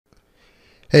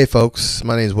Hey folks,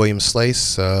 my name is William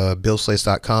Slace,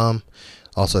 BillSlace.com,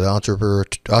 also the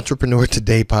Entrepreneur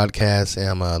Today podcast.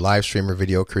 I'm a live streamer,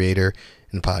 video creator,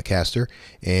 and podcaster,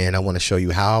 and I want to show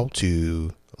you how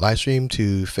to live stream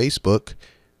to Facebook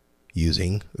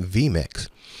using Vmix.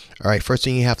 All right, first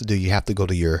thing you have to do, you have to go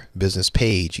to your business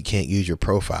page. You can't use your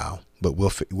profile, but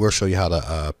we'll show you how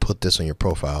to put this on your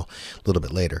profile a little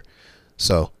bit later.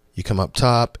 So you come up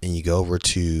top and you go over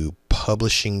to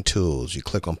Publishing Tools. You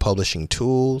click on Publishing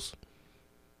Tools,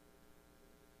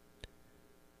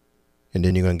 and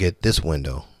then you're going to get this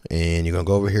window, and you're going to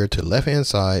go over here to the left hand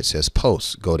side. It says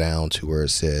Posts. Go down to where it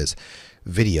says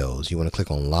Videos. You want to click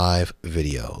on Live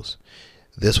Videos.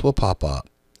 This will pop up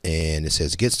and it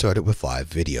says Get Started with Live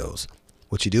Videos.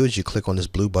 What you do is you click on this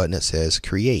blue button that says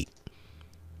Create.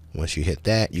 Once you hit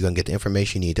that, you're going to get the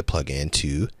information you need to plug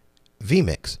into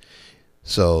Vmix.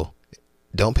 So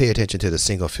don't pay attention to the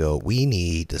single field. We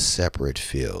need the separate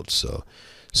fields. So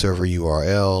server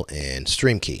URL and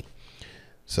stream key.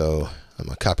 So I'm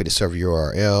going to copy the server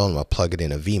URL and I'm going to plug it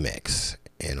in a Vmix.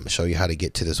 And I'm going to show you how to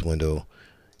get to this window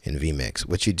in Vmix.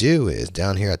 What you do is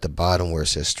down here at the bottom where it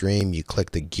says stream, you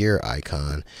click the gear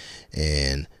icon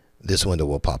and this window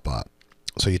will pop up.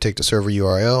 So you take the server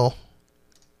URL.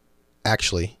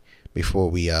 Actually, before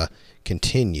we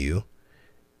continue,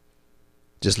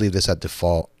 just leave this at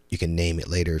default. You can name it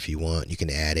later if you want. You can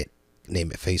add it, name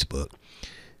it Facebook.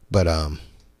 But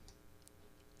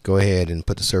go ahead and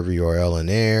put the server URL in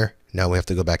there. Now we have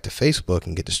to go back to Facebook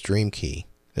and get the stream key,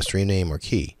 the stream name or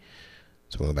key.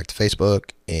 So we'll go back to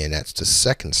Facebook, and that's the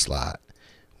second slot.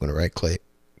 I'm going to right click,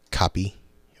 copy.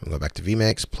 We'll go back to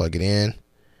Vmix, plug it in.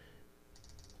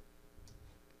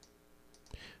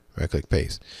 Right click,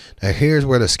 paste. Now here's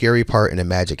where the scary part and the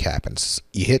magic happens.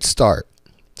 You hit start.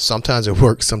 Sometimes it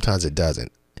works, sometimes it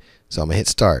doesn't. So I'm going to hit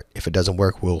start. If it doesn't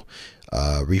work, we'll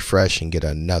refresh and get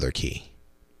another key.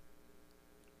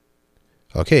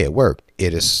 Okay, it worked.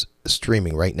 It is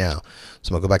streaming right now. So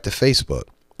I'm going to go back to Facebook.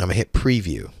 I'm going to hit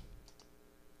preview.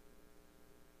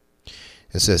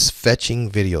 It says fetching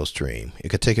video stream. It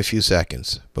could take a few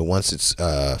seconds, but once it's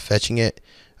fetching it,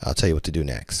 I'll tell you what to do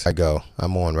next.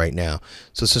 I'm on right now.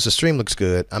 So since the stream looks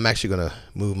good, I'm actually going to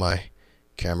move my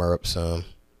camera up some,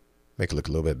 make it look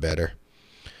a little bit better.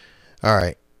 All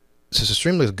right. Since the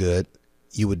stream looks good,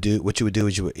 what you would do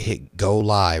is you would hit go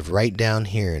live right down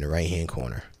here in the right hand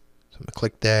corner. So I'm going to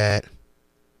click that.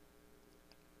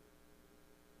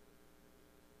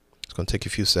 It's going to take a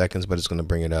few seconds, but it's going to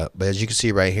bring it up. But as you can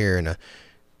see right here in the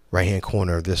right hand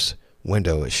corner of this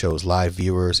window, it shows live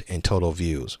viewers and total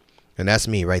views. And that's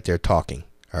me right there talking.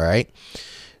 All right.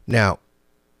 Now,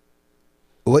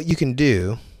 what you can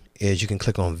do is you can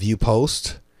click on View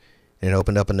Post and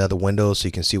open up another window so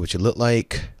you can see what you look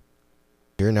like.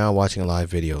 You're now watching a live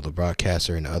video. The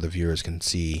broadcaster and the other viewers can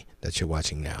see that you're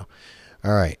watching now.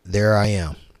 All right, there I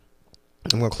am.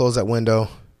 I'm going to close that window.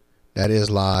 That is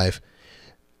live.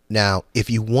 Now, if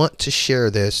you want to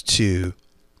share this to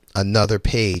another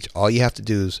page, all you have to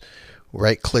do is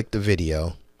right click the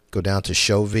video, go down to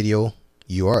show video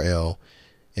URL,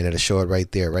 and it'll show it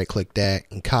right there. Right click that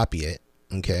and copy it.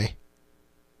 Okay.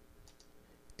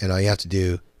 And all you have to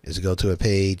do is go to a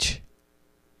page.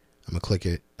 I'm gonna click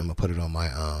it. I'm gonna put it on my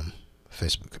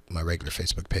Facebook, my regular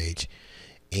Facebook page,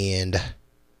 and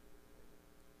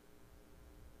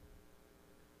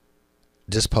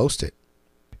just post it.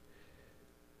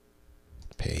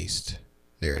 Paste.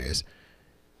 There it is.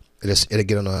 It'll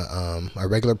get on a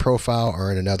regular profile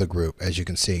or in another group, as you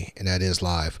can see, and that is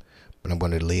live. But I'm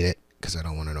going to delete it because I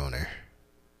don't want it on there.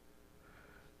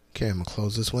 Okay, I'm gonna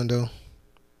close this window.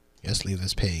 Just leave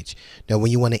this page. Now,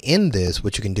 when you want to end this,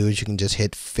 what you can do is you can just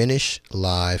hit Finish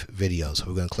Live Video. So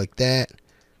we're going to click that.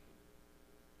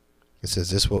 It says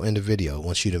this will end the video. It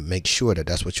wants you to make sure that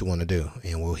that's what you want to do,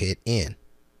 and we'll hit End.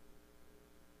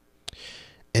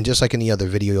 And just like any other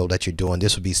video that you're doing,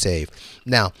 this will be saved.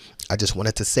 Now, I just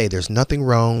wanted to say there's nothing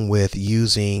wrong with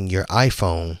using your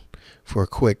iPhone for a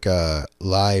quick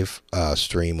live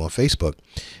stream on Facebook,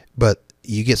 but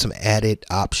you get some added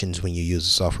options when you use a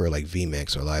software like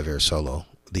Vmix or Live Air Solo.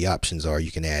 The options are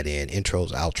you can add in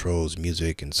intros, outros,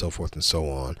 music, and so forth and so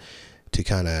on to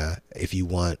kind of, if you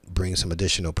want, bring some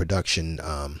additional production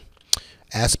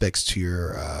aspects to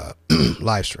your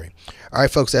live stream. All right,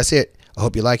 folks, that's it. I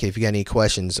hope you like it. If you got any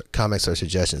questions, comments, or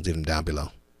suggestions, leave them down below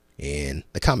in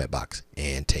the comment box,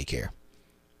 and take care.